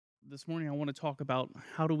This morning, I want to talk about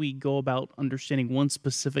how do we go about understanding one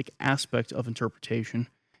specific aspect of interpretation?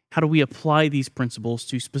 How do we apply these principles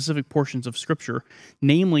to specific portions of Scripture?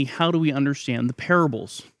 Namely, how do we understand the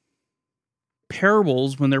parables?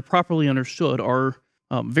 Parables, when they're properly understood, are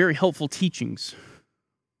very helpful teachings.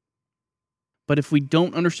 But if we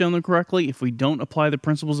don't understand them correctly, if we don't apply the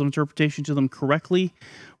principles of interpretation to them correctly,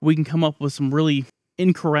 we can come up with some really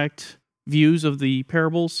incorrect views of the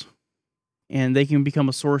parables, and they can become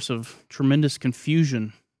a source of tremendous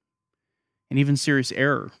confusion and even serious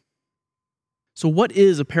error. So what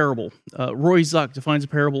is a parable? Roy Zuck defines a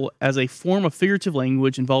parable as a form of figurative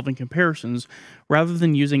language involving comparisons rather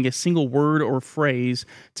than using a single word or phrase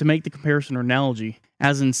to make the comparison or analogy.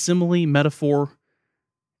 As in simile, metaphor,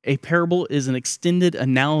 a parable is an extended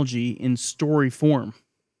analogy in story form.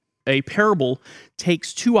 A parable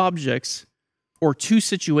takes two objects or two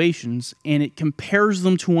situations and it compares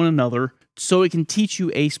them to one another so it can teach you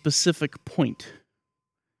a specific point.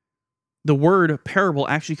 The word parable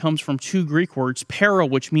actually comes from two Greek words, para,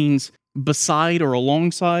 which means beside or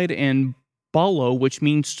alongside, and balo, which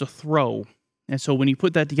means to throw. And so when you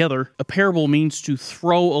put that together, a parable means to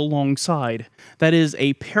throw alongside. That is,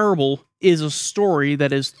 a parable is a story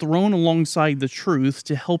that is thrown alongside the truth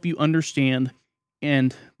to help you understand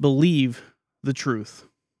and believe the truth.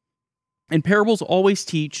 And parables always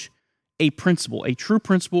teach a principle, a true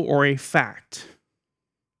principle or a fact.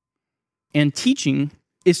 And teaching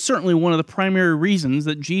is certainly one of the primary reasons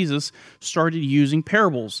that Jesus started using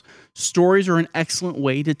parables. Stories are an excellent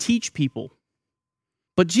way to teach people.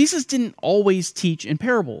 But Jesus didn't always teach in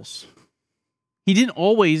parables. He didn't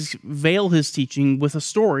always veil his teaching with a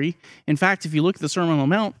story. In fact, if you look at the Sermon on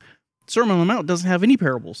the Mount doesn't have any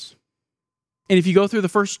parables. And if you go through the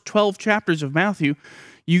first 12 chapters of Matthew,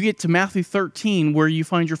 you get to Matthew 13 where you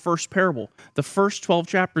find your first parable. The first 12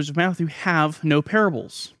 chapters of Matthew have no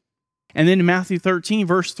parables. And then in Matthew 13,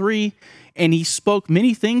 verse 3, and he spoke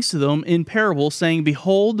many things to them in parables, saying,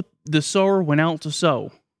 Behold, the sower went out to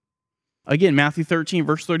sow. Again, Matthew 13,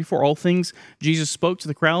 verse 34, all things Jesus spoke to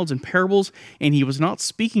the crowds in parables, and he was not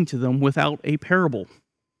speaking to them without a parable.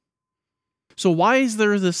 So why is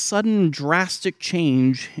there this sudden drastic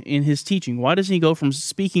change in his teaching? Why doesn't he go from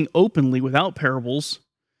speaking openly without parables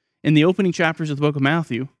in the opening chapters of the book of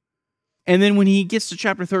Matthew, and then when he gets to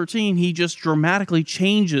chapter 13, he just dramatically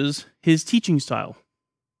changes his teaching style?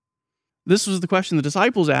 This was the question the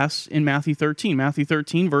disciples asked in Matthew 13. Matthew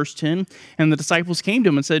 13, verse 10, and the disciples came to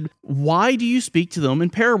him and said, Why do you speak to them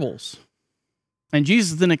in parables? And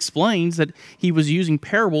Jesus then explains that he was using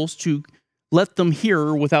parables to let them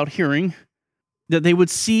hear without hearing, that they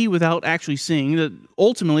would see without actually seeing, that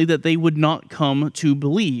ultimately that they would not come to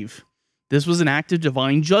believe. This was an act of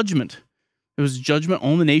divine judgment. It was judgment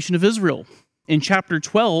on the nation of Israel. In chapter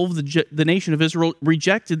 12, the nation of Israel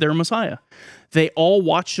rejected their Messiah. They all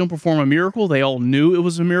watched him perform a miracle. They all knew it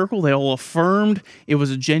was a miracle. They all affirmed it was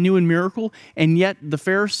a genuine miracle. And yet the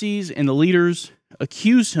Pharisees and the leaders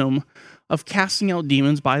accused him of casting out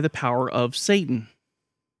demons by the power of Satan.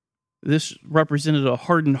 This represented a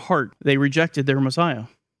hardened heart. They rejected their Messiah.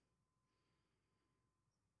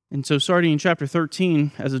 And so starting in chapter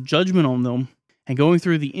 13, as a judgment on them, and going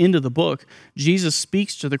through the end of the book, Jesus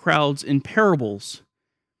speaks to the crowds in parables,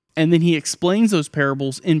 and then he explains those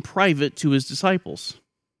parables in private to his disciples.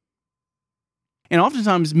 And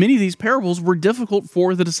oftentimes, many of these parables were difficult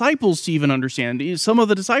for the disciples to even understand. Some of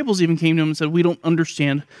the disciples even came to him and said, We don't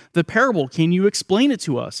understand the parable. Can you explain it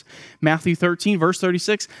to us? Matthew 13, verse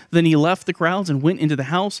 36, Then he left the crowds and went into the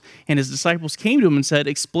house, and his disciples came to him and said,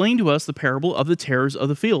 Explain to us the parable of the tares of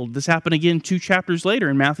the field. This happened again 2 chapters later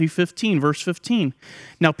in Matthew 15, verse 15.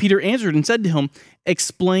 Now Peter answered and said to him,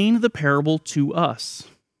 Explain the parable to us.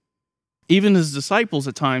 Even his disciples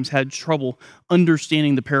at times had trouble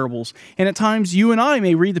understanding the parables. And at times you and I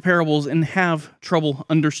may read the parables and have trouble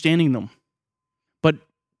understanding them. But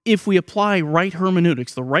if we apply right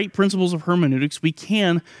hermeneutics, the right principles of hermeneutics, we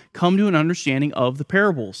can come to an understanding of the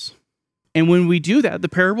parables. And when we do that, the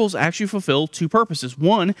parables actually fulfill two purposes.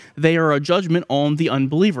 One, they are a judgment on the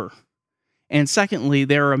unbeliever. And secondly,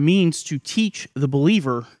 they are a means to teach the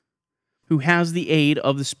believer who has the aid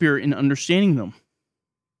of the Spirit in understanding them.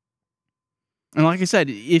 And like I said,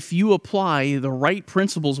 if you apply the right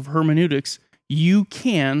principles of hermeneutics, you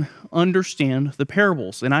can understand the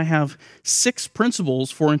parables. And I have 6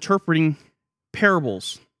 principles for interpreting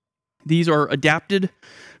parables. These are adapted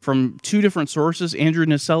from 2 different sources, Andrew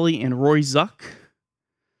Naselli and Roy Zuck.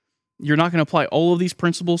 You're not going to apply all of these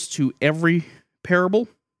principles to every parable.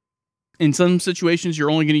 In some situations, you're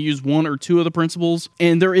only going to use 1 or 2 of the principles,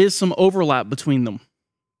 and there is some overlap between them.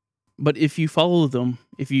 But if you follow them,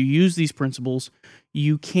 if you use these principles,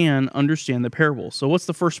 you can understand the parable. So what's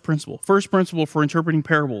the first principle? First principle for interpreting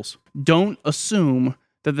parables: don't assume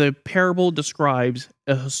that the parable describes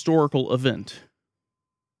a historical event.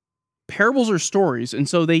 Parables are stories, and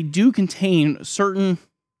so they do contain certain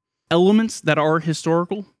elements that are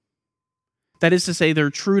historical. That is to say, they're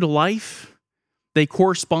true to life. They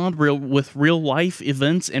correspond with real life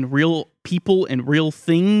events and real people and real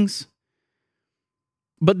things.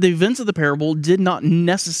 But the events of the parable did not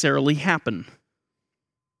necessarily happen.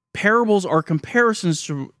 Parables are comparisons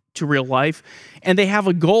to real life, and they have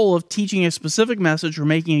a goal of teaching a specific message or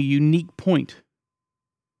making a unique point.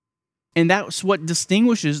 And that's what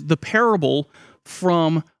distinguishes the parable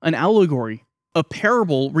from an allegory. A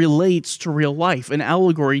parable relates to real life. An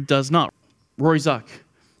allegory does not. Roy Zuck.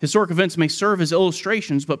 Historic events may serve as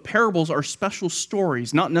illustrations, but parables are special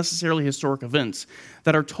stories, not necessarily historic events,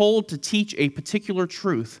 that are told to teach a particular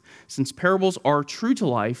truth. Since parables are true to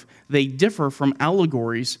life, they differ from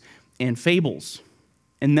allegories and fables.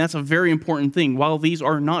 And that's a very important thing. While these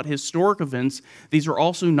are not historic events, these are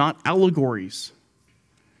also not allegories.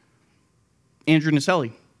 Andrew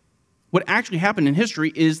Naselli. What actually happened in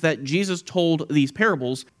history is that Jesus told these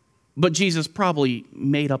parables, but Jesus probably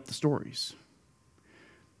made up the stories.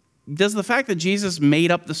 Does the fact that Jesus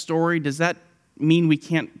made up the story, does that mean we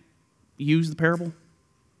can't use the parable?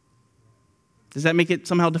 Does that make it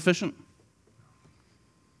somehow deficient?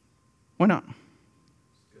 Why not?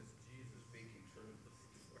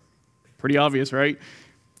 Pretty obvious, right?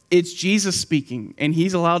 It's Jesus speaking, and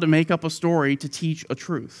he's allowed to make up a story to teach a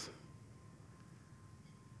truth.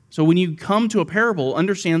 So when you come to a parable,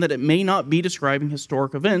 understand that it may not be describing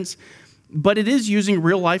historic events, but it is using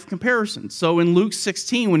real-life comparisons. So in Luke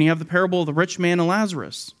 16, when you have the parable of the rich man and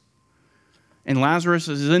Lazarus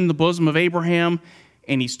is in the bosom of Abraham,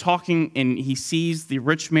 and he's talking, and he sees the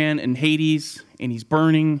rich man in Hades, and he's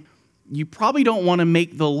burning. You probably don't want to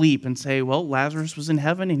make the leap and say, well, Lazarus was in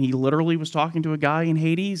heaven, and he literally was talking to a guy in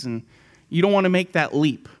Hades, and you don't want to make that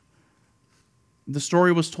leap. The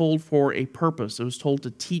story was told for a purpose. It was told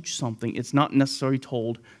to teach something. It's not necessarily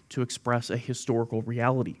told to express a historical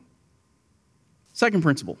reality. Second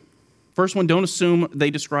principle. First one, don't assume they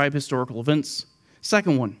describe historical events.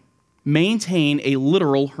 Second one, maintain a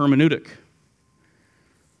literal hermeneutic.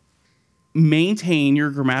 Maintain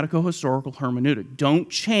your grammatico-historical hermeneutic. Don't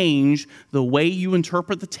change the way you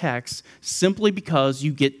interpret the text simply because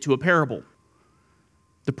you get to a parable.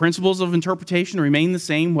 The principles of interpretation remain the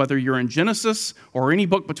same whether you're in Genesis or any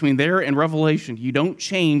book between there and Revelation. You don't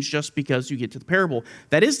change just because you get to the parable.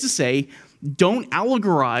 That is to say, don't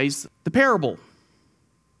allegorize the parable.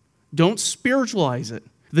 Don't spiritualize it.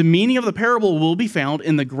 The meaning of the parable will be found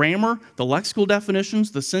in the grammar, the lexical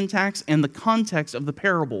definitions, the syntax, and the context of the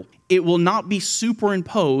parable. It will not be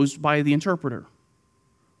superimposed by the interpreter.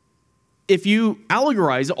 If you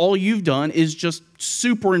allegorize it, all you've done is just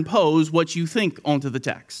superimpose what you think onto the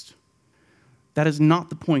text. That is not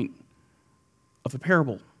the point of a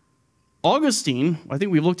parable. Augustine, I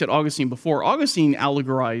think we've looked at Augustine before. Augustine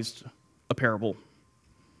allegorized a parable.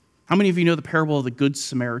 How many of you know the parable of the Good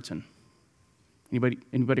Samaritan?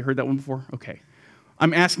 Anybody heard that one before? Okay.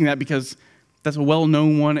 I'm asking that because that's a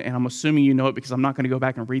well-known one, and I'm assuming you know it because I'm not going to go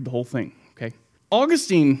back and read the whole thing, okay?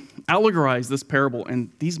 Augustine allegorized this parable,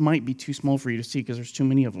 and these might be too small for you to see because there's too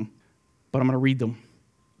many of them, but I'm going to read them.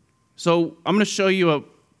 So I'm going to show you a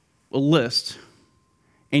list,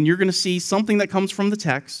 and you're going to see something that comes from the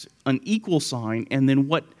text, an equal sign, and then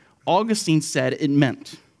what Augustine said it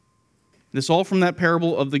meant. This all from that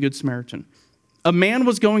parable of the Good Samaritan. A man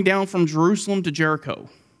was going down from Jerusalem to Jericho.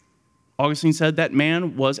 Augustine said that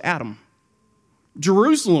man was Adam.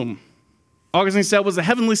 Jerusalem, Augustine said, was the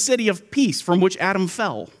heavenly city of peace from which Adam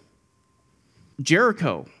fell.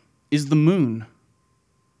 Jericho is the moon,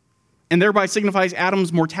 and thereby signifies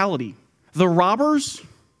Adam's mortality. The robbers,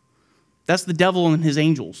 that's the devil and his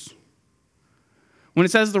angels. When it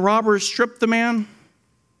says the robbers stripped the man,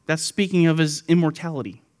 that's speaking of his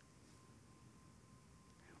immortality.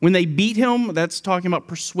 When they beat him, that's talking about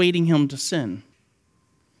persuading him to sin.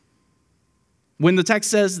 When the text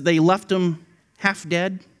says they left him half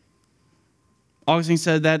dead, Augustine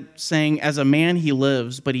said that saying, as a man he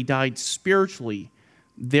lives, but he died spiritually,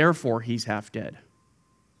 therefore he's half dead.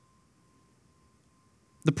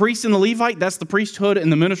 The priest and the Levite, that's the priesthood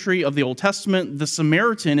and the ministry of the Old Testament. The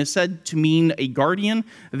Samaritan is said to mean a guardian,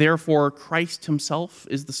 therefore Christ himself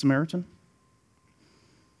is the Samaritan.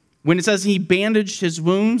 When it says he bandaged his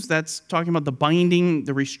wounds, that's talking about the binding,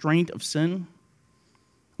 the restraint of sin.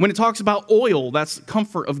 When it talks about oil, that's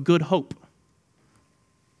comfort of good hope.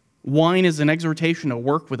 Wine is an exhortation to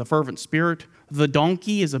work with a fervent spirit. The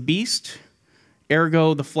donkey is a beast.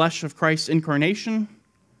 Ergo, the flesh of Christ's incarnation.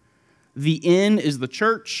 The inn is the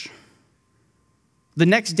church. The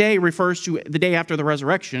next day refers to the day after the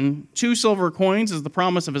resurrection. 2 silver coins is the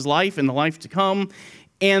promise of his life and the life to come.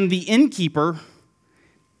 And the innkeeper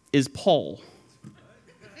is Paul.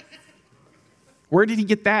 Where did he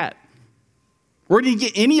get that? Where did he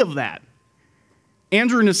get any of that?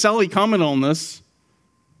 Andrew Naselli commented on this.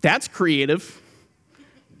 That's creative,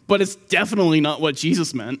 but it's definitely not what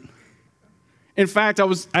Jesus meant. In fact,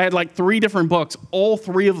 I had like 3 different books. All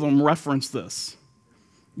 3 of them reference this.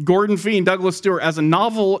 Gordon Fee and Douglas Stewart, as a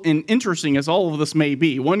novel and interesting as all of this may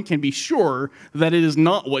be, one can be sure that it is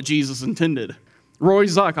not what Jesus intended. Roy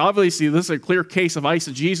Zuck, obviously this is a clear case of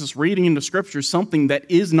eisegesis, reading into Scripture something that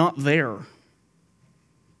is not there.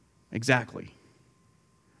 Exactly.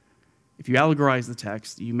 If you allegorize the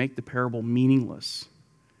text, you make the parable meaningless.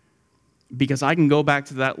 Because I can go back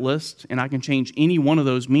to that list and I can change any one of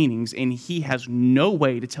those meanings, and he has no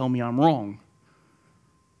way to tell me I'm wrong.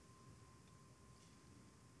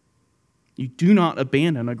 You do not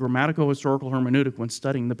abandon a grammatical-historical hermeneutic when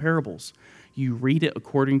studying the parables. You read it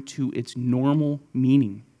according to its normal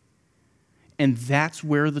meaning. And that's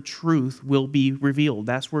where the truth will be revealed.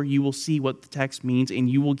 That's where you will see what the text means, and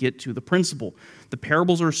you will get to the principle. The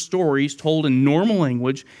parables are stories told in normal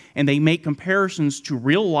language, and they make comparisons to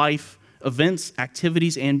real life events,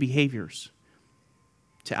 activities, and behaviors.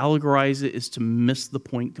 To allegorize it is to miss the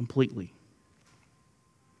point completely.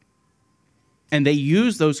 And they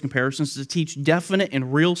use those comparisons to teach definite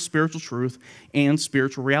and real spiritual truth and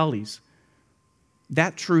spiritual realities.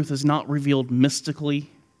 That truth is not revealed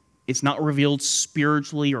mystically. It's not revealed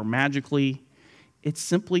spiritually or magically. It's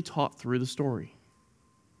simply taught through the story.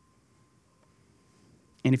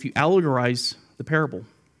 And if you allegorize the parable,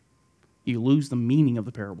 you lose the meaning of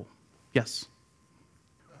the parable. Yes?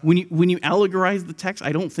 When you allegorize the text,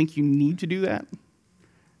 I don't think you need to do that,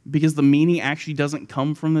 because the meaning actually doesn't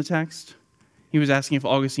come from the text. He was asking if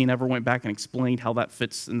Augustine ever went back and explained how that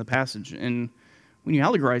fits in the passage. And when you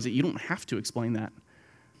allegorize it, you don't have to explain that.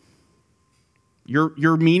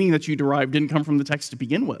 Your meaning that you derived didn't come from the text to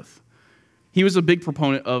begin with. He was a big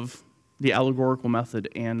proponent of the allegorical method,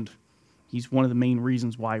 and he's one of the main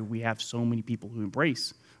reasons why we have so many people who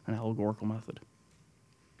embrace an allegorical method.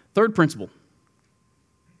 Third principle,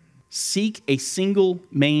 seek a single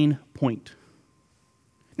main point.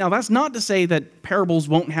 Now, that's not to say that parables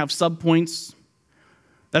won't have subpoints.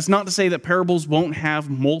 That's not to say that parables won't have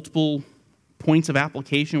multiple points of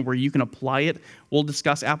application where you can apply it. We'll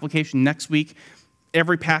discuss application next week.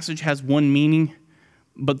 Every passage has one meaning,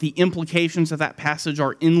 but the implications of that passage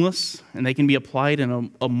are endless, and they can be applied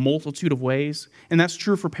in a multitude of ways. And that's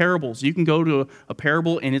true for parables. You can go to a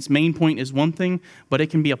parable, and its main point is one thing, but it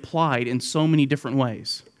can be applied in so many different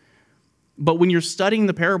ways. But when you're studying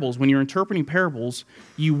the parables, when you're interpreting parables,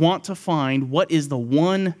 you want to find what is the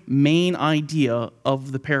one main idea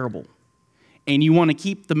of the parable. And you want to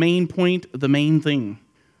keep the main point the main thing.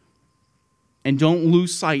 And don't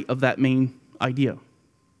lose sight of that main idea.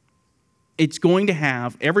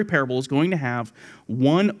 Every parable is going to have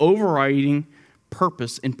one overriding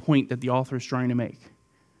purpose and point that the author is trying to make.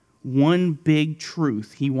 One big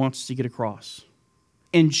truth he wants to get across.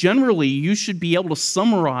 And generally, you should be able to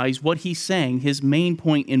summarize what he's saying, his main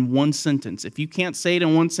point, in one sentence. If you can't say it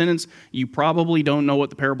in one sentence, you probably don't know what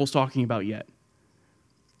the parable's talking about yet.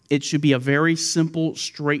 It should be a very simple,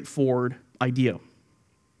 straightforward idea.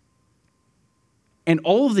 And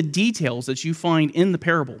all of the details that you find in the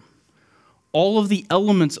parable, all of the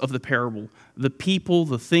elements of the parable, the people,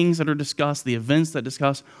 the things that are discussed, the events that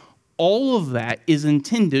discuss, all of that is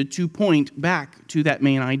intended to point back to that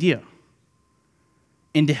main idea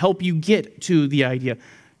and to help you get to the idea.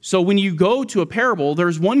 So when you go to a parable,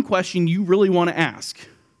 there's one question you really want to ask.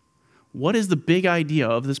 What is the big idea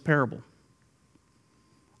of this parable?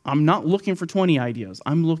 I'm not looking for 20 ideas.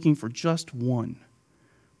 I'm looking for just one.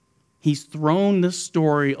 He's thrown this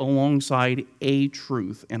story alongside a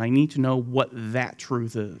truth, and I need to know what that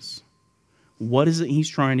truth is. What is it he's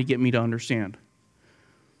trying to get me to understand?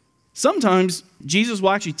 Sometimes Jesus will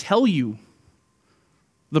actually tell you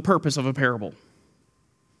the purpose of a parable.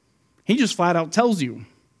 He just flat out tells you.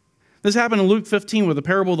 This happened in Luke 15 with the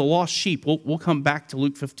parable of the lost sheep. We'll come back to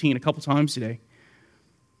Luke 15 a couple times today.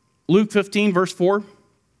 Luke 15, verse 4.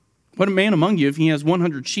 What a man among you, if he has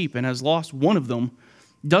 100 sheep and has lost one of them,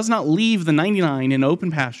 does not leave the 99 in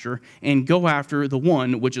open pasture and go after the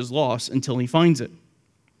one which is lost until he finds it.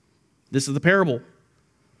 This is the parable.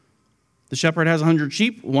 The shepherd has 100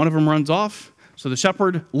 sheep. One of them runs off. So the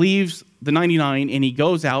shepherd leaves the 99 and he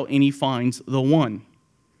goes out and he finds the one.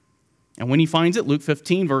 And when he finds it, Luke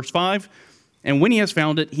 15, verse 5, And when he has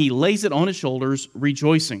found it, he lays it on his shoulders,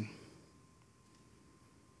 rejoicing.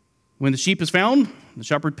 When the sheep is found, the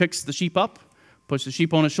shepherd picks the sheep up, puts the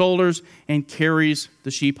sheep on his shoulders, and carries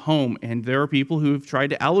the sheep home. And there are people who have tried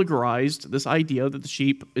to allegorize this idea that the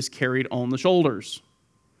sheep is carried on the shoulders.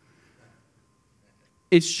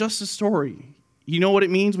 It's just a story. You know what it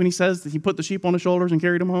means when he says that he put the sheep on his shoulders and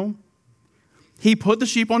carried him home? He put the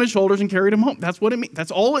sheep on his shoulders and carried him home. That's what it means. That's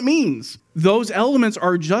all it means. Those elements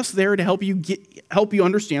are just there to help you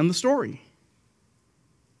understand the story.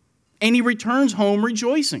 And he returns home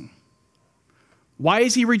rejoicing. Why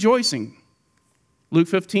is he rejoicing? Luke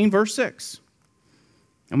 15, verse 6.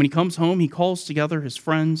 And when he comes home, he calls together his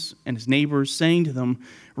friends and his neighbors, saying to them,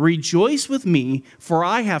 "Rejoice with me, for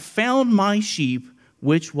I have found my sheep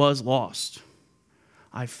which was lost."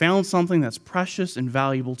 I found something that's precious and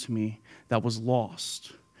valuable to me that was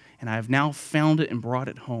lost. And I have now found it and brought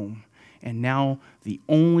it home. And now the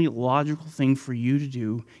only logical thing for you to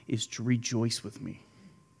do is to rejoice with me.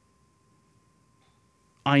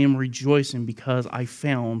 I am rejoicing because I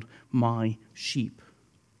found my sheep.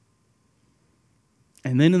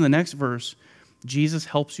 And then in the next verse, Jesus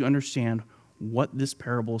helps you understand what this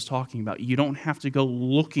parable is talking about. You don't have to go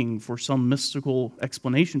looking for some mystical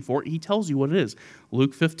explanation for it. He tells you what it is.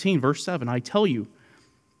 Luke 15, verse 7, I tell you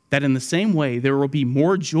that in the same way there will be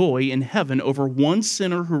more joy in heaven over one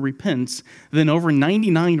sinner who repents than over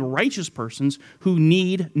 99 righteous persons who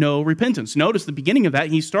need no repentance. Notice the beginning of that,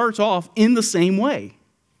 he starts off in the same way.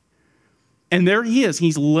 And there he is.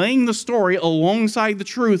 He's laying the story alongside the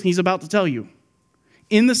truth he's about to tell you.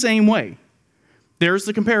 In the same way. There's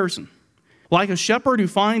the comparison. Like a shepherd who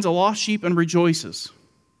finds a lost sheep and rejoices.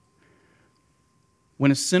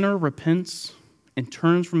 When a sinner repents and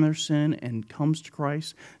turns from their sin and comes to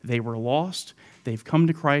Christ, they were lost, they've come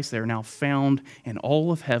to Christ, they are now found, and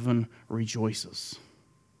all of heaven rejoices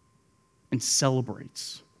and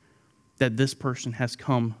celebrates that this person has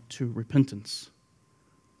come to repentance.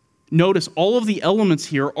 Notice all of the elements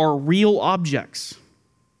here are real objects.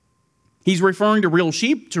 He's referring to real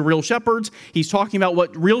sheep, to real shepherds. He's talking about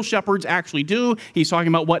what real shepherds actually do. He's talking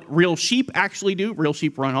about what real sheep actually do. Real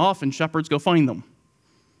sheep run off and shepherds go find them.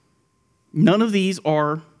 None of these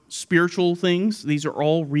are spiritual things. These are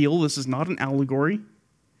all real. This is not an allegory.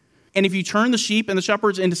 And if you turn the sheep and the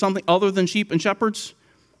shepherds into something other than sheep and shepherds,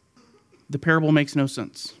 the parable makes no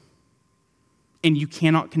sense. And you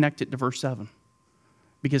cannot connect it to verse 7.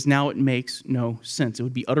 Because now it makes no sense. It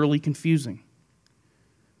would be utterly confusing.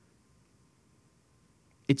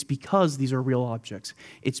 It's because these are real objects.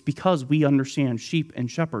 It's because we understand sheep and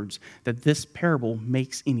shepherds that this parable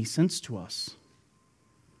makes any sense to us.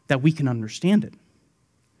 That we can understand it.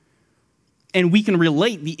 And we can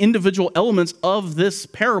relate the individual elements of this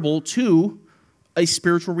parable to a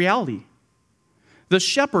spiritual reality. The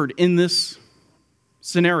shepherd in this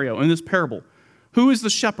scenario, in this parable, who is the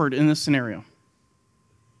shepherd in this scenario?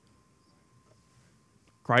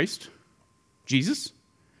 Christ? Jesus?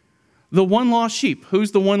 The one lost sheep.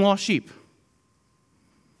 Who's the one lost sheep?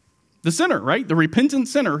 The sinner, right? The repentant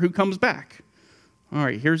sinner who comes back. All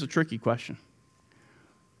right, here's a tricky question.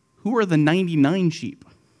 Who are the 99 sheep?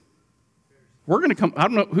 We're going to come, I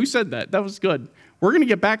don't know who said that. That was good. We're going to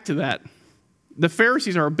get back to that. The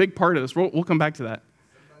Pharisees are a big part of this. We'll come back to that.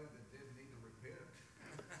 Somebody that didn't need to repent.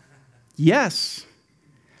 Yes.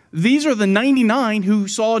 These are the 99 who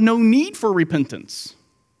saw no need for repentance.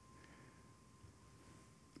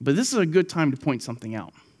 But this is a good time to point something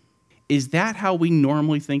out. Is that how we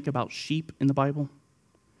normally think about sheep in the Bible?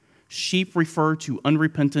 Sheep refer to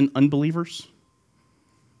unrepentant unbelievers?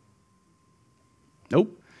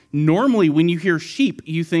 Nope. Normally, when you hear sheep,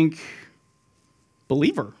 you think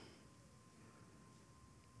believer.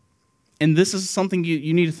 And this is something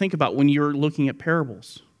you need to think about when you're looking at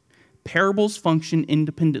parables. Parables function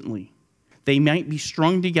independently. They might be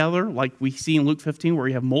strung together, like we see in Luke 15, where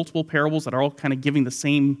you have multiple parables that are all kind of giving the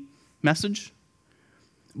same message.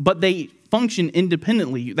 But they function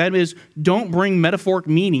independently. That is, don't bring metaphoric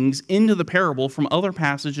meanings into the parable from other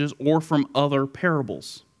passages or from other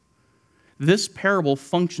parables. This parable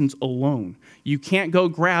functions alone. You can't go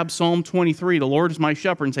grab Psalm 23, the Lord is my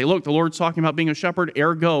shepherd, and say, look, the Lord's talking about being a shepherd,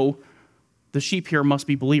 ergo, the sheep here must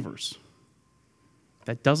be believers.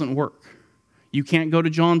 That doesn't work. You can't go to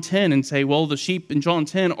John 10 and say, well, the sheep in John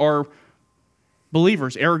 10 are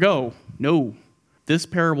believers, ergo. No. This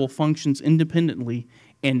parable functions independently,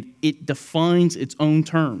 and it defines its own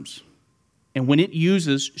terms. And when it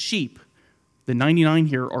uses sheep, the 99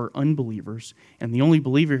 here are unbelievers, and the only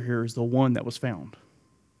believer here is the one that was found.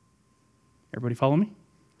 Everybody follow me?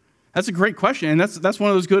 That's a great question, and that's one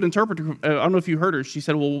of those good interpreters. I don't know if you heard her. She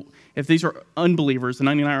said, well, if these are unbelievers, the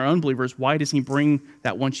 99 are unbelievers, why does he bring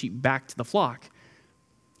that one sheep back to the flock?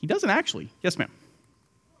 He doesn't actually. Yes, ma'am.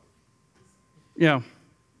 Yeah.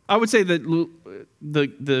 I would say that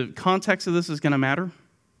the context of this is going to matter,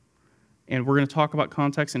 and we're going to talk about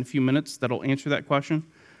context in a few minutes that'll answer that question.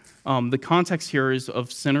 The context here is of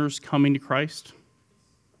sinners coming to Christ.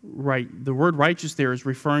 Right. The word righteous there is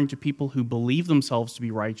referring to people who believe themselves to be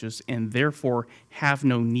righteous and therefore have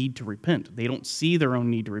no need to repent. They don't see their own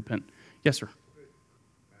need to repent. Yes, sir.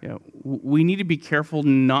 Yeah. We need to be careful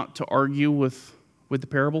not to argue with the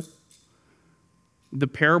parable. The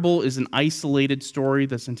parable is an isolated story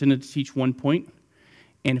that's intended to teach one point.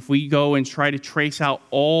 And if we go and try to trace out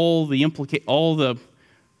all the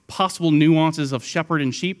possible nuances of shepherd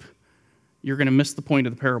and sheep, you're going to miss the point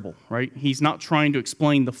of the parable, right? He's not trying to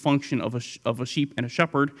explain the function of a sheep and a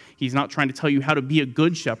shepherd. He's not trying to tell you how to be a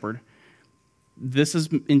good shepherd. This is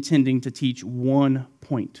intending to teach one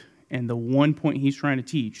point. And the one point he's trying to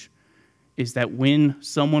teach is that when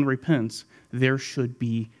someone repents, there should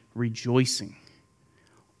be rejoicing.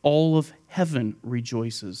 All of heaven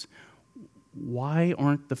rejoices. Why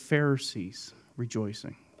aren't the Pharisees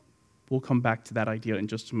rejoicing? We'll come back to that idea in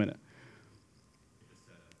just a minute.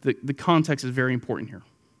 The context is very important here.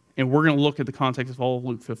 And we're going to look at the context of all of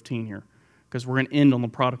Luke 15 here, because we're going to end on the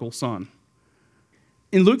prodigal son.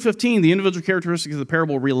 In Luke 15, the individual characteristics of the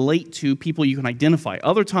parable relate to people you can identify.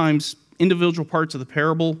 Other times, individual parts of the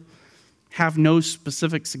parable have no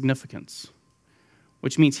specific significance,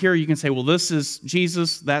 which means here you can say, well, this is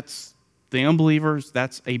Jesus, that's the unbelievers,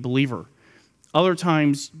 that's a believer. Other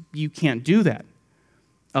times, you can't do that.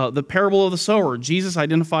 The parable of the sower, Jesus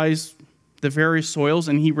identifies the various soils,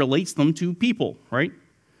 and he relates them to people, right?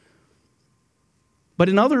 But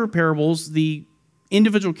in other parables, the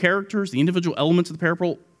individual characters, the individual elements of the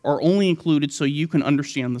parable are only included so you can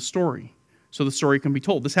understand the story, so the story can be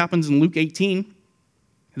told. This happens in Luke 18,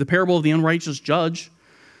 the parable of the unrighteous judge.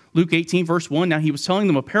 Luke 18, verse 1, now he was telling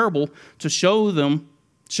them a parable to show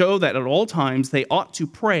that at all times they ought to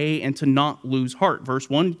pray and to not lose heart. Verse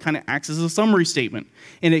 1 kind of acts as a summary statement,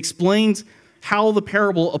 and it explains how the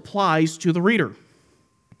parable applies to the reader.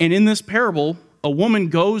 And in this parable, a woman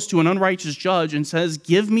goes to an unrighteous judge and says,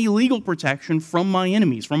 give me legal protection from my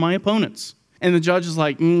enemies, from my opponents. And the judge is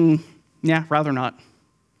like, yeah, rather not.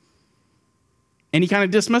 And he kind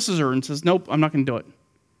of dismisses her and says, nope, I'm not going to do it.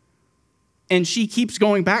 And she keeps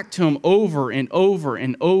going back to him over and over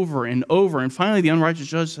and over and over. And finally, the unrighteous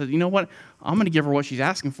judge says, you know what? I'm going to give her what she's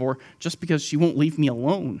asking for just because she won't leave me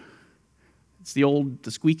alone. It's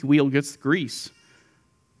the squeaky wheel gets the grease.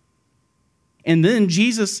 And then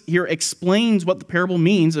Jesus here explains what the parable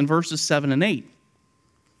means in verses 7 and 8.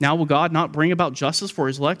 Now will God not bring about justice for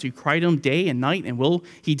his elect who cry to him day and night, and will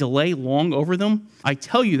he delay long over them? I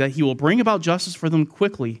tell you that he will bring about justice for them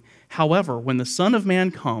quickly. However, when the Son of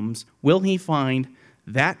Man comes, will he find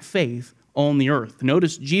that faith on the earth?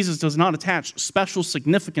 Notice Jesus does not attach special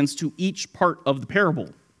significance to each part of the parable.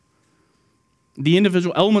 The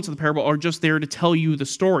individual elements of the parable are just there to tell you the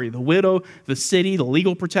story. The widow, the city, the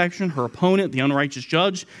legal protection, her opponent, the unrighteous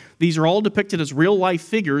judge. These are all depicted as real-life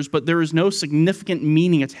figures, but there is no significant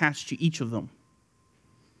meaning attached to each of them.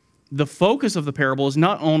 The focus of the parable is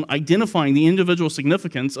not on identifying the individual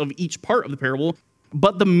significance of each part of the parable,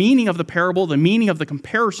 but the meaning of the parable, the meaning of the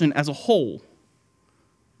comparison as a whole.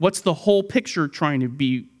 What's the whole picture trying to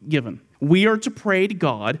be given? We are to pray to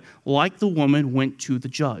God like the woman went to the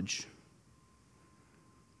judge.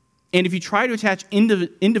 And if you try to attach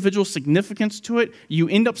individual significance to it, you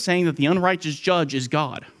end up saying that the unrighteous judge is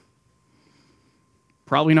God.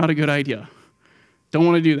 Probably not a good idea. Don't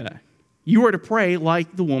want to do that. You are to pray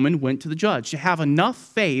like the woman went to the judge, to have enough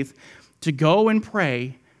faith to go and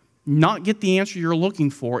pray, not get the answer you're looking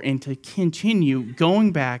for, and to continue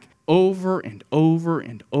going back over and over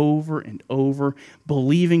and over and over,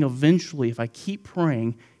 believing eventually if I keep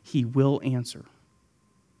praying, he will answer.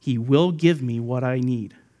 He will give me what I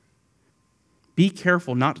need. Be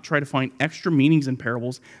careful not to try to find extra meanings in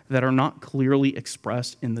parables that are not clearly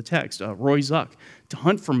expressed in the text. Roy Zuck, to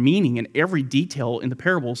hunt for meaning in every detail in the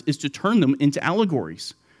parables is to turn them into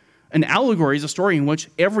allegories. An allegory is a story in which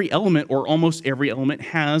every element or almost every element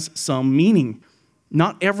has some meaning.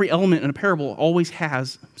 Not every element in a parable always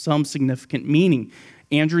has some significant meaning.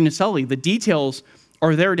 Andrew Naselli, the details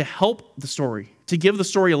are there to help the story, to give the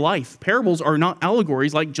story a life. Parables are not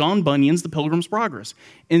allegories like John Bunyan's The Pilgrim's Progress.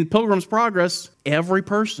 In Pilgrim's Progress, every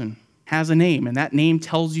person has a name, and that name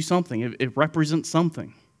tells you something. It represents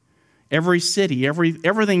something. Every city,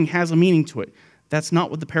 everything has a meaning to it. That's not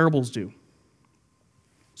what the parables do.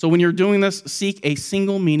 So when you're doing this, seek a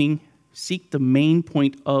single meaning, seek the main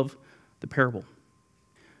point of the parable.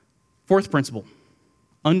 Fourth principle,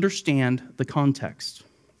 understand the context.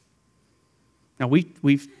 Now,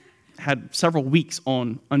 we've had several weeks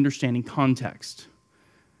on understanding context.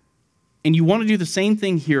 And you want to do the same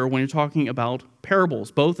thing here when you're talking about parables.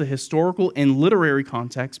 Both the historical and literary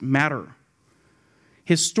context matter.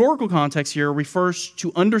 Historical context here refers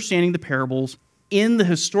to understanding the parables in the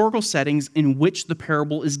historical settings in which the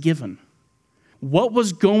parable is given. What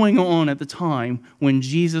was going on at the time when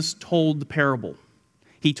Jesus told the parable?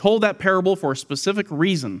 He told that parable for a specific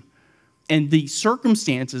reason, and the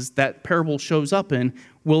circumstances that parable shows up in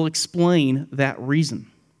will explain that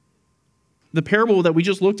reason. The parable that we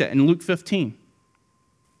just looked at in Luke 15,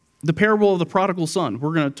 the parable of the prodigal son,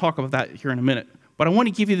 we're going to talk about that here in a minute, but I want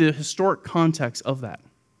to give you the historic context of that.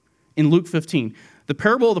 In Luke 15, the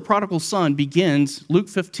parable of the prodigal son begins, Luke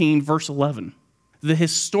 15, verse 11. The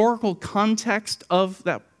historical context of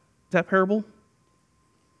that parable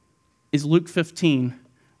is Luke 15,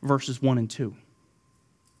 verses 1 and 2.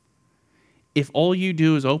 If all you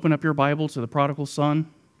do is open up your Bible to the prodigal son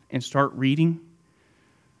and start reading,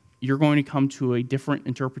 you're going to come to a different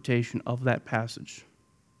interpretation of that passage.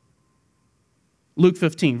 Luke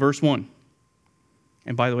 15, verse 1.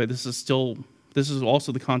 And by the way, this is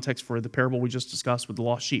also the context for the parable we just discussed with the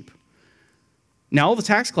lost sheep. Now all the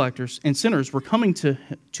tax collectors and sinners were coming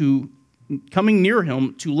near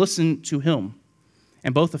him to listen to him.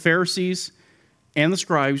 And both the Pharisees and the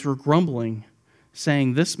scribes were grumbling,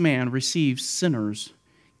 saying, "This man receives sinners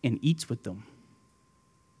and eats with them."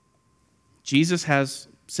 Jesus has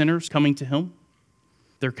sinners coming to him.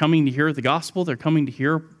 They're coming to hear the gospel. They're coming to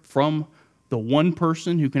hear from the one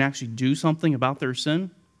person who can actually do something about their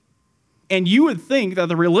sin. And you would think that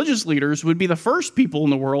the religious leaders would be the first people in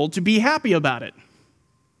the world to be happy about it.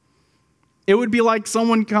 It would be like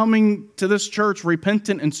someone coming to this church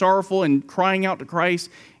repentant and sorrowful and crying out to Christ,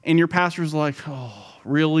 and your pastor's like, "Oh,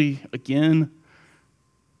 really? Again?"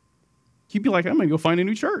 You'd be like, "I'm going to go find a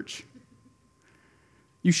new church."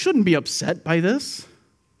 You shouldn't be upset by this.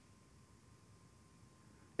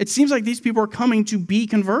 It seems like these people are coming to be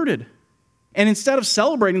converted. And instead of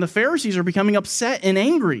celebrating, the Pharisees are becoming upset and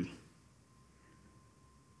angry.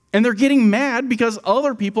 And they're getting mad because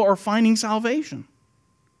other people are finding salvation.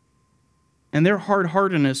 And their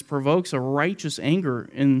hard-heartedness provokes a righteous anger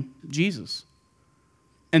in Jesus.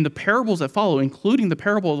 And the parables that follow, including the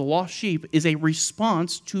parable of the lost sheep, is a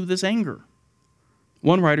response to this anger.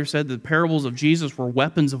 One writer said that the parables of Jesus were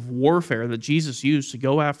weapons of warfare that Jesus used to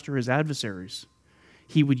go after his adversaries.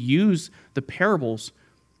 He would use the parables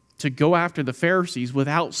to go after the Pharisees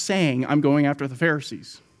without saying, "I'm going after the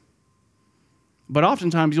Pharisees." But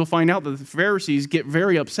oftentimes you'll find out that the Pharisees get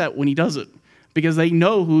very upset when he does it because they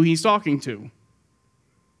know who he's talking to.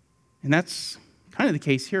 And that's kind of the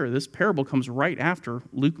case here. This parable comes right after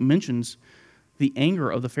Luke mentions the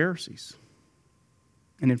anger of the Pharisees.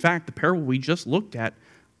 And in fact, the parable we just looked at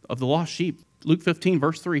of the lost sheep, Luke 15,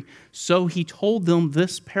 verse 3, "So he told them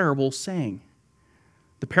this parable, saying."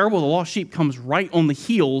 The parable of the lost sheep comes right on the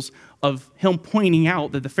heels of him pointing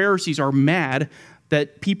out that the Pharisees are mad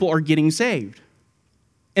that people are getting saved.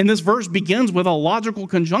 And this verse begins with a logical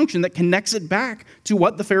conjunction that connects it back to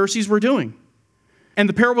what the Pharisees were doing. And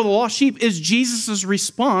the parable of the lost sheep is Jesus'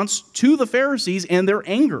 response to the Pharisees and their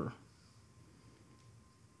anger.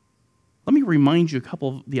 Let me remind you a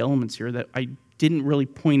couple of the elements here that I didn't really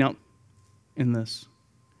point out in this.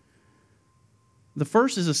 The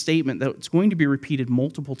first is a statement that's going to be repeated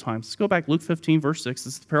multiple times. Let's go back, Luke 15, verse 6.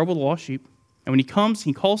 This is the parable of the lost sheep. And when he comes,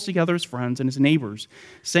 he calls together his friends and his neighbors,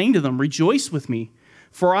 saying to them, "Rejoice with me,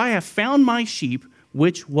 for I have found my sheep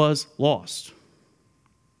which was lost."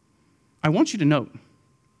 I want you to note,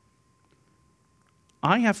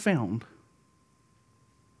 I have found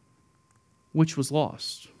which was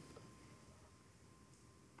lost.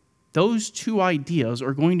 Those two ideas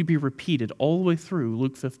are going to be repeated all the way through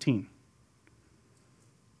Luke 15.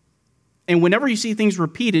 And whenever you see things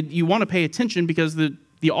repeated, you want to pay attention because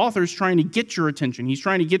the author's trying to get your attention. He's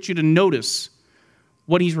trying to get you to notice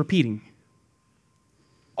what he's repeating.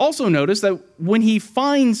 Also notice that when he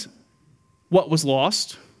finds what was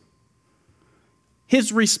lost,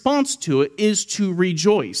 his response to it is to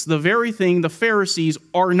rejoice, the very thing the Pharisees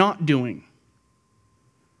are not doing.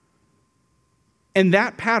 And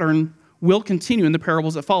that pattern will continue in the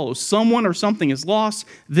parables that follow. Someone or something is lost,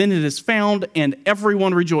 then it is found, and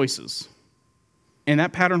everyone rejoices. And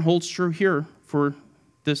that pattern holds true here for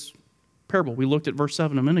this parable. We looked at verse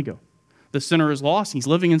 7 a minute ago. The sinner is lost, he's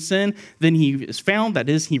living in sin, then he is found, that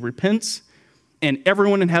is, he repents, and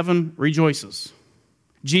everyone in heaven rejoices.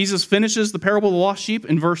 Jesus finishes the parable of the lost sheep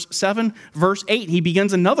in verse 7. Verse 8, he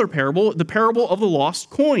begins another parable, the parable of the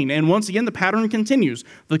lost coin. And once again, the pattern continues.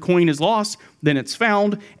 The coin is lost, then it's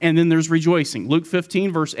found, and then there's rejoicing. Luke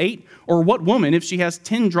 15, verse 8, or what woman, if she has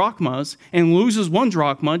 10 drachmas and loses 1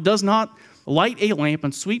 drachma, does not light a lamp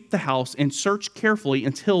and sweep the house and search carefully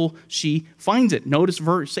until she finds it? Notice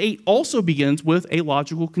verse 8 also begins with a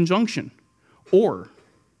logical conjunction. Or,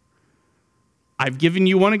 I've given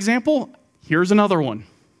you one example, here's another one.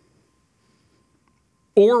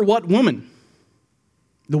 Or what woman?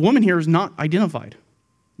 The woman here is not identified.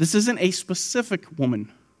 This isn't a specific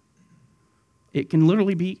woman. It can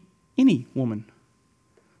literally be any woman.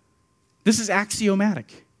 This is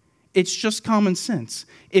axiomatic. It's just common sense.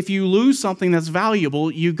 If you lose something that's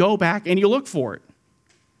valuable, you go back and you look for it.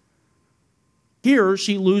 Here,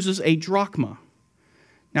 she loses a drachma.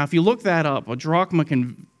 Now, if you look that up, a drachma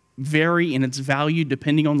can vary in its value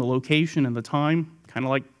depending on the location and the time, kind of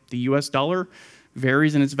like the US dollar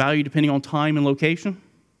varies in its value depending on time and location.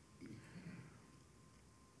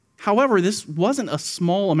 However, this wasn't a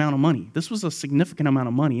small amount of money. This was a significant amount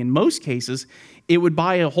of money. In most cases, it would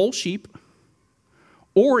buy a whole sheep,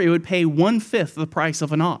 or it would pay 1/5 the price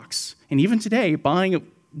of an ox. And even today, buying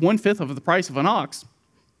 1/5 of the price of an ox,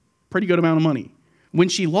 pretty good amount of money. When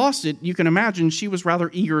she lost it, you can imagine she was rather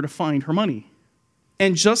eager to find her money.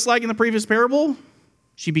 And just like in the previous parable,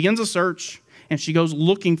 she begins a search, and she goes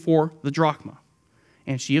looking for the drachma.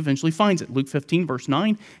 And she eventually finds it. Luke 15, verse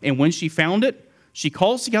 9, and when she found it, she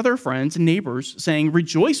calls together her friends and neighbors, saying,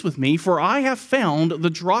 "Rejoice with me, for I have found the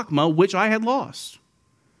drachma which I had lost."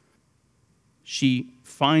 She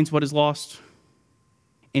finds what is lost,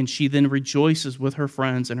 and she then rejoices with her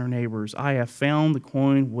friends and her neighbors. "I have found the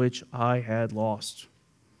coin which I had lost."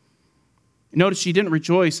 Notice she didn't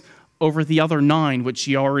rejoice over the other 9 which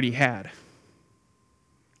she already had.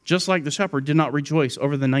 Just like the shepherd did not rejoice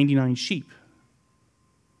over the 99 sheep.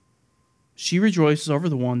 She rejoices over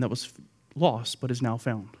the one that was lost but is now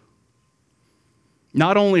found.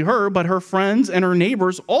 Not only her, but her friends and her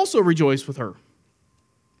neighbors also rejoice with her.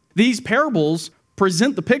 These parables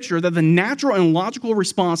present the picture that the natural and logical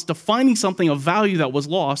response to finding something of value that was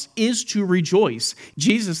lost is to rejoice.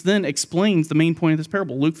 Jesus then explains the main point of this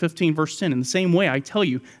parable. Luke 15, verse 10, in the same way, I tell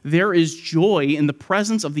you, there is joy in the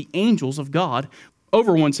presence of the angels of God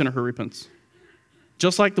over one sinner who repents.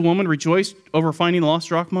 Just like the woman rejoiced over finding the lost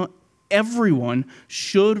drachma, everyone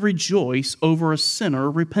should rejoice over a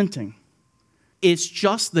sinner repenting. It's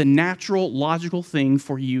just the natural, logical thing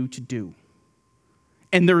for you to do.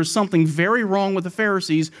 And there is something very wrong with the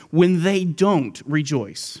Pharisees when they don't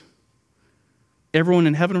rejoice. Everyone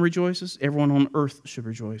in heaven rejoices, everyone on earth should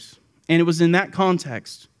rejoice. And it was in that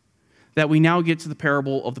context that we now get to the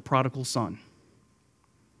parable of the prodigal son.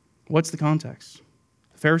 What's the context?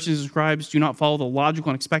 The Pharisees and scribes do not follow the logical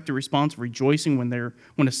and expected response of rejoicing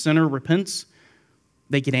when a sinner repents.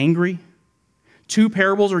 They get angry. 2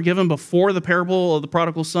 parables are given before the parable of the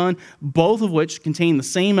prodigal son, both of which contain the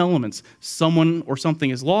same elements. Someone or something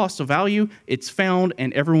is lost of value, it's found,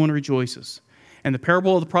 and everyone rejoices. And the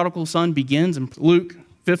parable of the prodigal son begins in Luke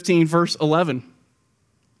 15, verse 11.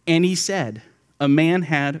 And he said, a man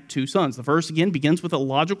had 2 sons. The verse again begins with a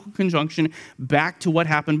logical conjunction back to what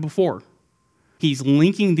happened before. He's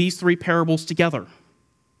linking these 3 parables together.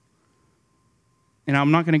 And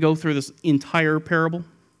I'm not going to go through this entire parable,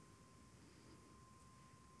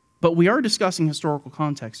 but we are discussing historical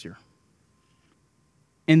context here.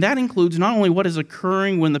 And that includes not only what is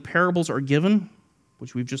occurring when the parables are given,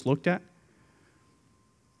 which we've just looked at,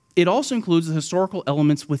 it also includes the historical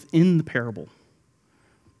elements within the parable.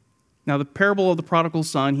 Now, the parable of the prodigal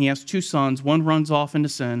son, he has 2 sons. One runs off into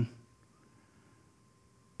sin,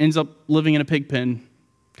 ends up living in a pig pen,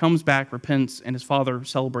 comes back, repents, and his father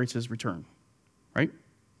celebrates his return. Right?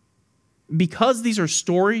 Because these are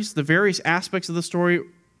stories, the various aspects of the story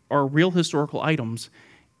are real historical items,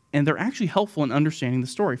 and they're actually helpful in understanding the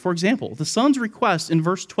story. For example, the son's request in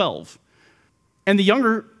verse 12, and the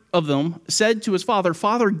younger of them said to his father,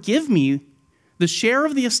 "Father, give me the share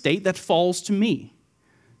of the estate that falls to me."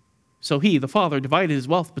 So he, the father, divided his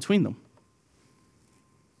wealth between them.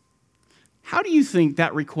 How do you think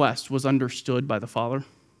that request was understood by the father?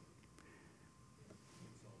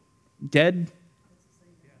 Dead?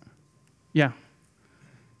 Yeah.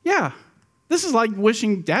 Yeah. This is like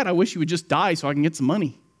wishing, "Dad, I wish you would just die so I can get some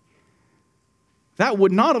money." That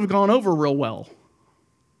would not have gone over real well.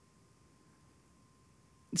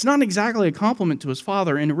 It's not exactly a compliment to his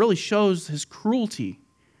father, and it really shows his cruelty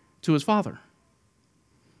to his father.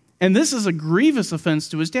 And this is a grievous offense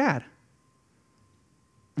to his dad.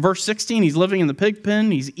 Verse 16, he's living in the pig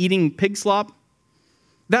pen, he's eating pig slop.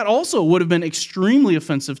 That also would have been extremely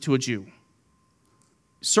offensive to a Jew.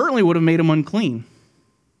 Certainly would have made him unclean.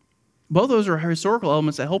 Both of those are historical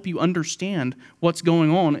elements that help you understand what's going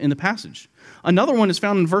on in the passage. Another one is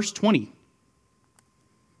found in verse 20.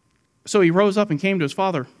 So he rose up and came to his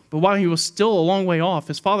father. But while he was still a long way off,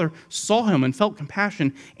 his father saw him and felt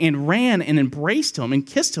compassion and ran and embraced him and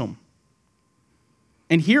kissed him.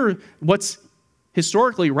 And here, what's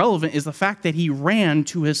historically relevant is the fact that he ran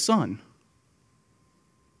to his son.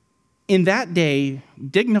 In that day,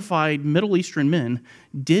 dignified Middle Eastern men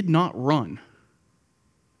did not run.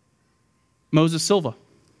 Moses Silva.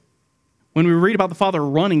 When we read about the father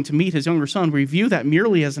running to meet his younger son, we view that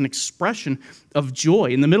merely as an expression of joy.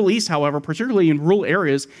 In the Middle East, however, particularly in rural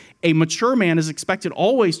areas, a mature man is expected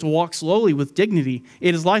always to walk slowly with dignity.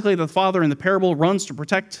 It is likely that the father in the parable runs to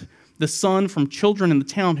protect the son from children in the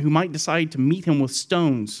town who might decide to meet him with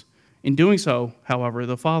stones. In doing so, however,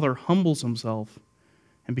 the father humbles himself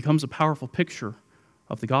and becomes a powerful picture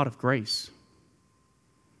of the God of grace,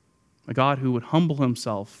 a God who would humble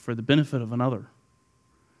himself for the benefit of another.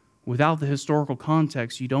 Without the historical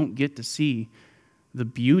context, you don't get to see the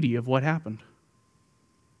beauty of what happened.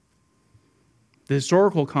 The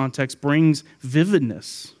historical context brings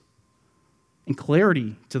vividness and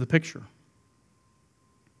clarity to the picture.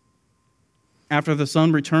 After the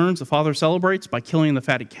son returns, the father celebrates by killing the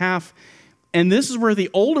fatted calf. And this is where the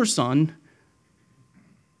older son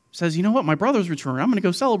says, you know what, my brother's returned. I'm going to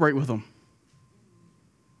go celebrate with him.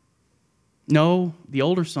 No, the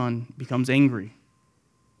older son becomes angry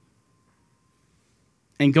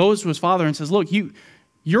and goes to his father and says, look,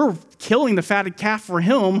 you're killing the fatted calf for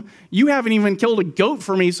him. You haven't even killed a goat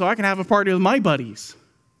for me so I can have a party with my buddies.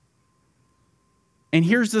 And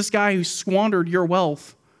here's this guy who squandered your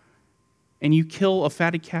wealth, and you kill a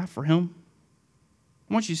fatted calf for him?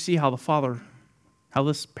 I want you to see how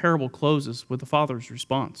this parable closes with the father's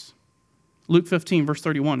response. Luke 15, verse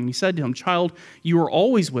 31, and he said to him, child, you are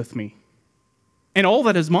always with me, and all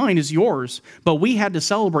that is mine is yours. But we had to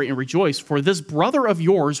celebrate and rejoice, for this brother of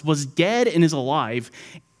yours was dead and is alive,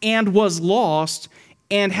 and was lost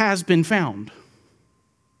and has been found.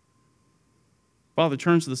 Father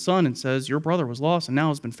turns to the son and says, your brother was lost and now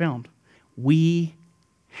has been found. We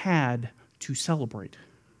had to celebrate.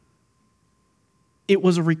 It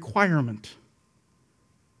was a requirement.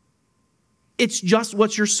 It's just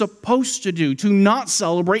what you're supposed to do. To not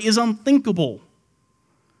celebrate is unthinkable.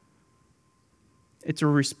 It's a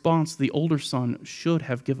response the older son should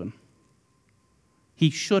have given.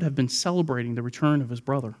 He should have been celebrating the return of his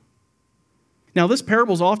brother. Now, this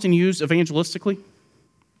parable is often used evangelistically,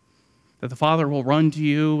 that the Father will run to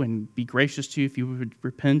you and be gracious to you if you would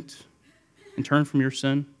repent and turn from your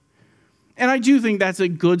sin. And I do think that's a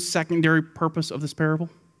good secondary purpose of this parable.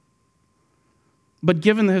 But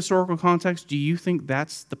given the historical context, do you think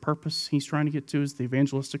that's the purpose he's trying to get to, is the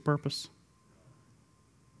evangelistic purpose?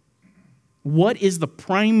 What is the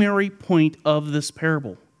primary point of this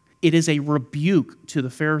parable? It is a rebuke to the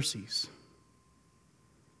Pharisees.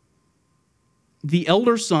 The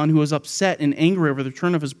elder son who is upset and angry over the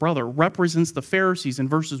return of his brother represents the Pharisees in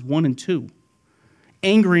verses 1 and 2.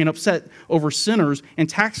 Angry and upset over sinners and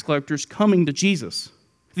tax collectors coming to Jesus.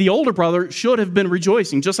 The older brother should have been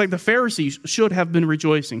rejoicing, just like the Pharisees should have been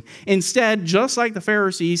rejoicing. Instead, just like the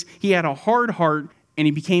Pharisees, he had a hard heart and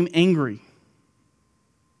he became angry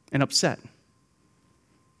and upset.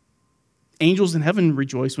 Angels in heaven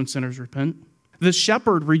rejoice when sinners repent. The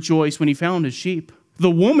shepherd rejoiced when he found his sheep. The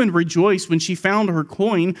woman rejoiced when she found her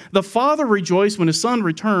coin. The father rejoiced when his son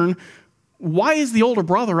returned. Why is the older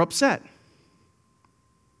brother upset?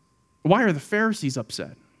 Why are the Pharisees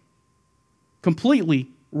upset? Completely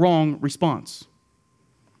wrong response.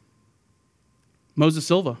 Moses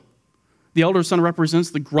Silva. The elder son represents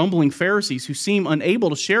the grumbling Pharisees who seem unable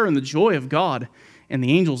to share in the joy of God and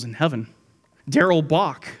the angels in heaven. Darrell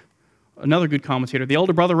Bach, another good commentator, the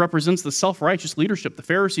elder brother represents the self-righteous leadership, the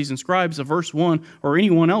Pharisees and scribes of verse 1, or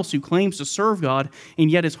anyone else who claims to serve God and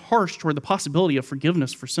yet is harsh toward the possibility of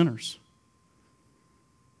forgiveness for sinners.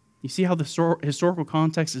 You see how the historical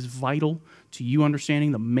context is vital to you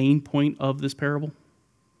understanding the main point of this parable?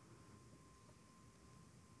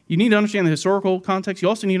 You need to understand the historical context. You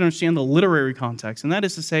also need to understand the literary context, and that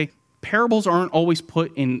is to say, parables aren't always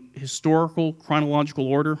put in historical, chronological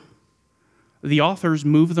order. The authors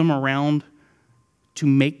move them around to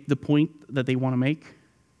make the point that they want to make.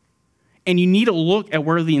 And you need to look at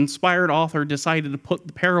where the inspired author decided to put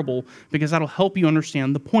the parable, because that'll help you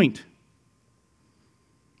understand the point.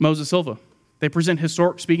 Moses Silva. They present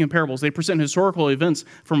speaking of parables, they present historical events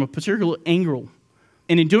from a particular angle.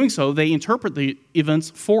 And in doing so, they interpret the events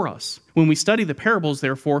for us. When we study the parables,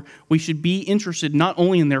 therefore, we should be interested not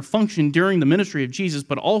only in their function during the ministry of Jesus,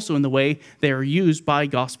 but also in the way they are used by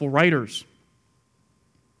gospel writers.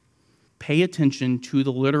 Pay attention to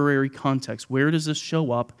the literary context. Where does this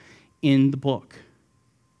show up in the book?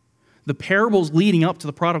 The parables leading up to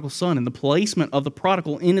the prodigal son and the placement of the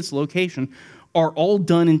prodigal in its location are all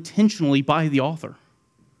done intentionally by the author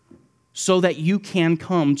so that you can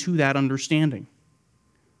come to that understanding.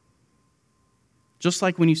 Just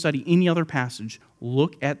like when you study any other passage,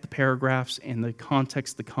 look at the paragraphs and the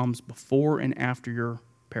context that comes before and after your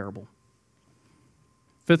parable.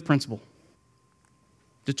 Fifth principle.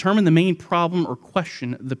 Determine the main problem or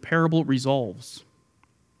question the parable resolves.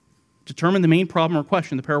 Determine the main problem or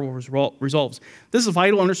question the parable resolves. This is a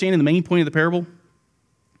vital understanding of the main point of the parable.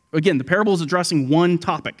 Again, the parable is addressing one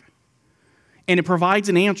topic, and it provides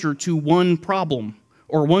an answer to one problem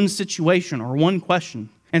or one situation or one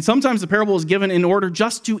question. And sometimes the parable is given in order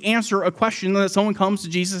just to answer a question that someone comes to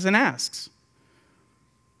Jesus and asks.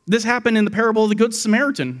 This happened in the parable of the Good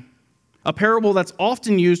Samaritan, a parable that's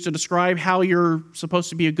often used to describe how you're supposed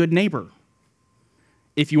to be a good neighbor.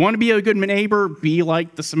 If you want to be a good neighbor, be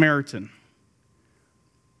like the Samaritan.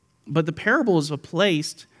 But the parable is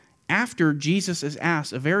placed after Jesus is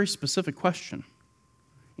asked a very specific question.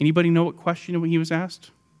 Anybody know what question he was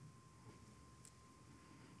asked?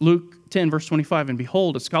 Luke 10, verse 25, and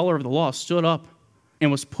behold, a scholar of the law stood up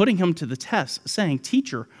and was putting him to the test, saying,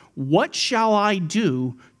 Teacher, what shall I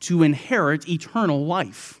do to inherit eternal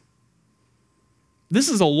life? This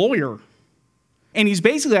is a lawyer. And he's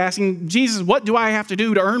basically asking Jesus, what do I have to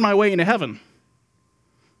do to earn my way into heaven?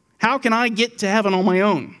 How can I get to heaven on my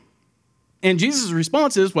own? And Jesus'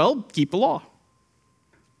 response is, well, keep the law.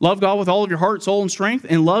 Love God with all of your heart, soul, and strength,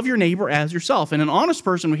 and love your neighbor as yourself. And an honest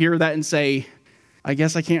person would hear that and say, I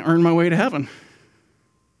guess I can't earn my way to heaven.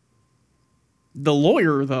 The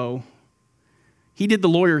lawyer, though, he did the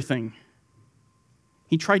lawyer thing.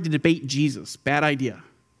 He tried to debate Jesus. Bad idea.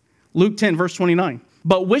 Luke 10, verse 29.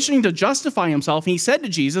 But wishing to justify himself, he said to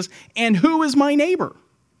Jesus, and who is my neighbor?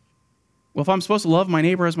 Well, if I'm supposed to love my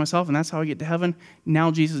neighbor as myself, and that's how I get to heaven,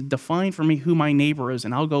 now Jesus, define for me who my neighbor is,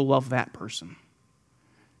 and I'll go love that person.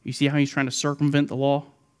 You see how he's trying to circumvent the law?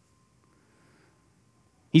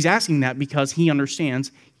 He's asking that because he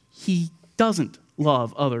understands he doesn't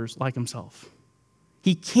love others like himself.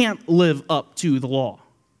 He can't live up to the law.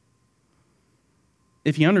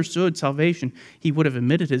 If he understood salvation, he would have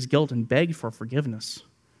admitted his guilt and begged for forgiveness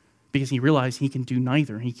because he realized he can do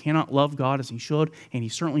neither. He cannot love God as he should, and he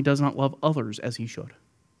certainly does not love others as he should.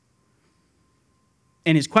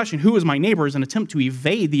 And his question, who is my neighbor, is an attempt to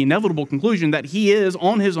evade the inevitable conclusion that he is,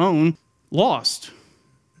 on his own, lost.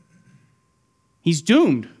 He's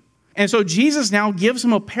doomed. And so Jesus now gives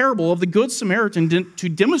him a parable of the Good Samaritan to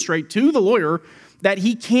demonstrate to the lawyer that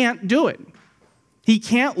he can't do it. He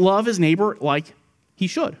can't love his neighbor like he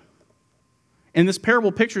should. And this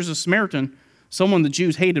parable pictures a Samaritan, someone the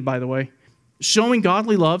Jews hated, by the way, showing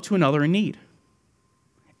godly love to another in need.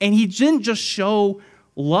 And he didn't just show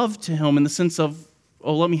love to him in the sense of,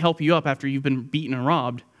 oh, let me help you up after you've been beaten and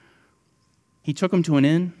robbed. He took him to an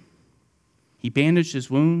inn. He bandaged his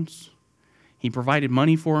wounds. He provided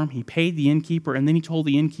money for him. He paid the innkeeper, and then he told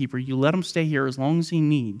the innkeeper, you let him stay here as long as he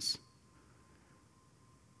needs.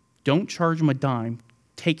 Don't charge him a dime.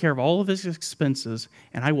 Take care of all of his expenses,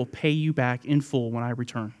 and I will pay you back in full when I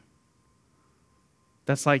return.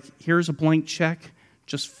 That's like, here's a blank check.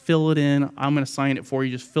 Just fill it in. I'm going to sign it for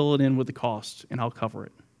you. Just fill it in with the cost, and I'll cover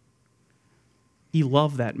it. He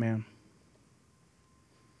loved that man.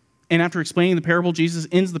 And after explaining the parable, Jesus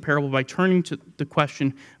ends the parable by turning to the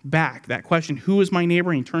question back. That question, who is my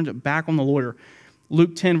neighbor? And he turns it back on the lawyer.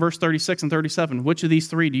 Luke 10, verse 36 and 37. Which of these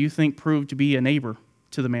three do you think proved to be a neighbor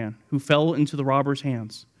to the man who fell into the robber's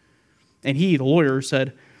hands? And he, the lawyer,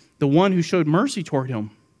 said, the one who showed mercy toward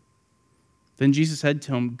him. Then Jesus said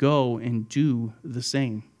to him, go and do the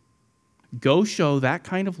same. Go show that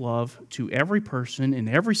kind of love to every person in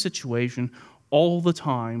every situation all the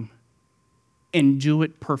time, and do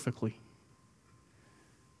it perfectly.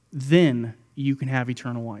 Then you can have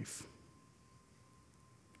eternal life.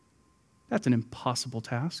 That's an impossible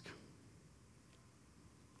task.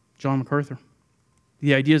 John MacArthur.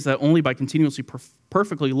 The idea is that only by continuously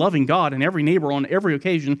perfectly loving God and every neighbor on every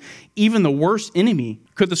occasion, even the worst enemy,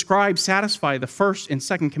 could the scribe satisfy the first and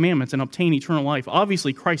second commandments and obtain eternal life.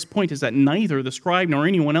 Obviously, Christ's point is that neither the scribe nor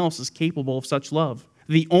anyone else is capable of such love.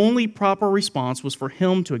 The only proper response was for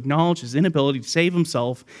him to acknowledge his inability to save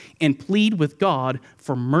himself and plead with God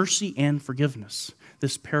for mercy and forgiveness.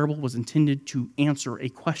 This parable was intended to answer a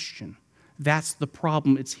question. That's the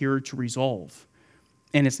problem it's here to resolve.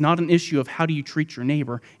 And it's not an issue of how do you treat your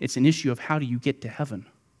neighbor, it's an issue of how do you get to heaven.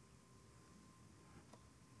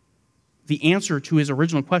 The answer to his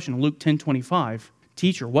original question, Luke 10:25,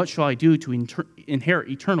 teacher, what shall I do to inherit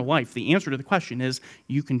eternal life? The answer to the question is,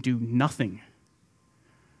 you can do nothing.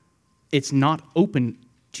 It's not open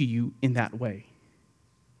to you in that way.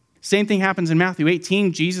 Same thing happens in Matthew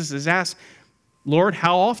 18. Jesus is asked, Lord,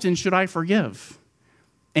 how often should I forgive?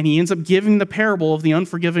 And he ends up giving the parable of the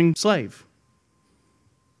unforgiving slave.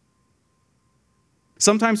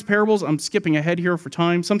 Sometimes parables, I'm skipping ahead here for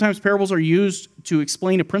time, sometimes parables are used to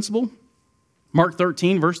explain a principle. Mark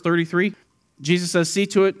 13, verse 33, Jesus says, see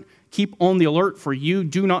to it, keep on the alert, for you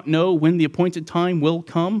do not know when the appointed time will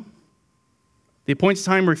come. The appointed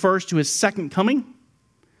time refers to his second coming,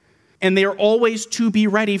 and they are always to be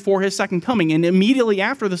ready for his second coming. And immediately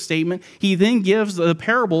after the statement, he then gives the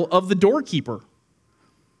parable of the doorkeeper,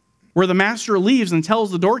 where the master leaves and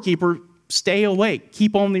tells the doorkeeper, stay awake,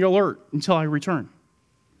 keep on the alert until I return.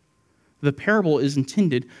 The parable is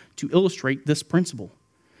intended to illustrate this principle.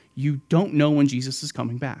 You don't know when Jesus is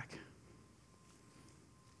coming back.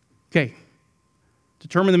 Okay,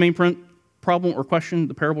 determine the main problem or question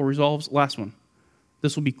the parable resolves. Last one.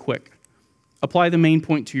 This will be quick. Apply the main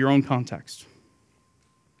point to your own context.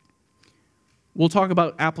 We'll talk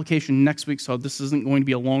about application next week, so this isn't going to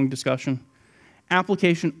be a long discussion.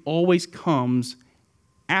 Application always comes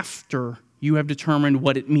after you have determined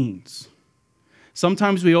what it means.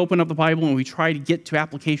 Sometimes we open up the Bible and we try to get to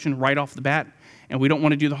application right off the bat, and we don't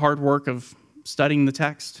want to do the hard work of studying the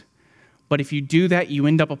text. But if you do that, you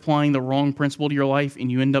end up applying the wrong principle to your life,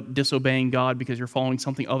 and you end up disobeying God because you're following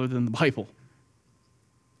something other than the Bible.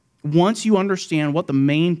 Once you understand what the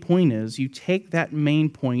main point is, you take that main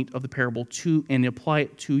point of the parable and apply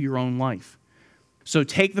it to your own life. So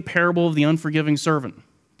take the parable of the unforgiving servant,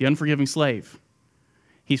 the unforgiving slave.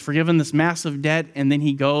 He's forgiven this massive debt, and then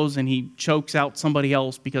he goes and he chokes out somebody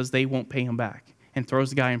else because they won't pay him back and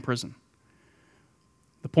throws the guy in prison.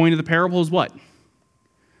 The point of the parable is what?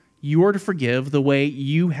 You are to forgive the way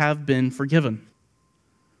you have been forgiven.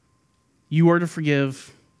 You are to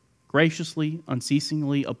forgive graciously,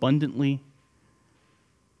 unceasingly, abundantly,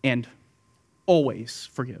 and always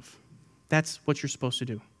forgive. That's what you're supposed to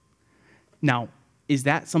do. Now, is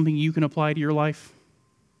that something you can apply to your life?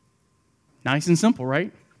 Nice and simple,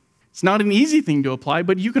 right? It's not an easy thing to apply,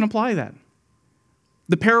 but you can apply that.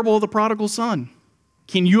 The parable of the prodigal son.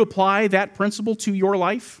 Can you apply that principle to your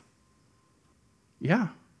life? Yeah.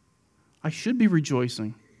 I should be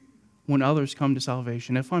rejoicing when others come to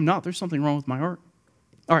salvation. If I'm not, there's something wrong with my heart.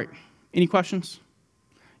 All right. Any questions?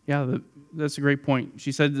 Yeah, that's a great point.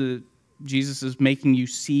 She said that Jesus is making you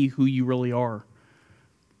see who you really are.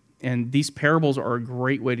 And these parables are a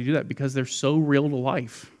great way to do that because they're so real to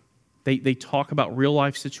life. They talk about real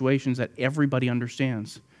life situations that everybody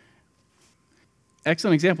understands.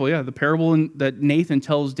 Excellent example, yeah. The parable that Nathan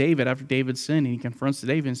tells David after David sinned, and he confronts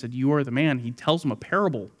David and said, you are the man. He tells him a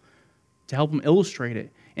parable to help him illustrate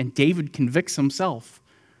it. And David convicts himself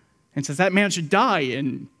and says, that man should die.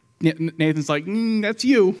 And Nathan's like, that's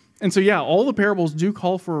you. And so, yeah, all the parables do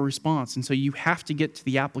call for a response. And so you have to get to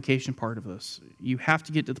the application part of this. You have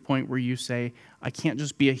to get to the point where you say, I can't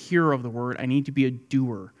just be a hearer of the word. I need to be a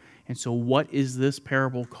doer. And so what is this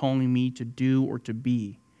parable calling me to do or to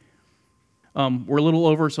be? We're a little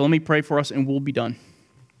over, so let me pray for us and we'll be done.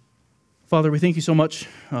 Father, we thank you so much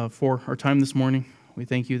for our time this morning. We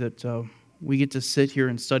thank you that we get to sit here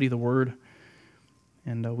and study the word.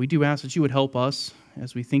 And we do ask that you would help us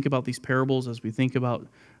as we think about these parables, as we think about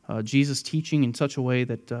Jesus teaching in such a way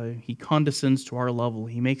that he condescends to our level.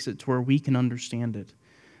 He makes it to where we can understand it.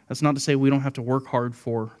 That's not to say we don't have to work hard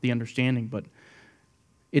for the understanding, but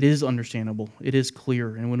it is understandable. It is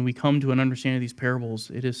clear. And when we come to an understanding of these parables,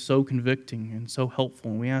 it is so convicting and so helpful.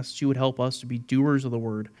 And we ask that you would help us to be doers of the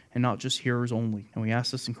word and not just hearers only. And we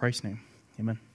ask this in Christ's name. Amen.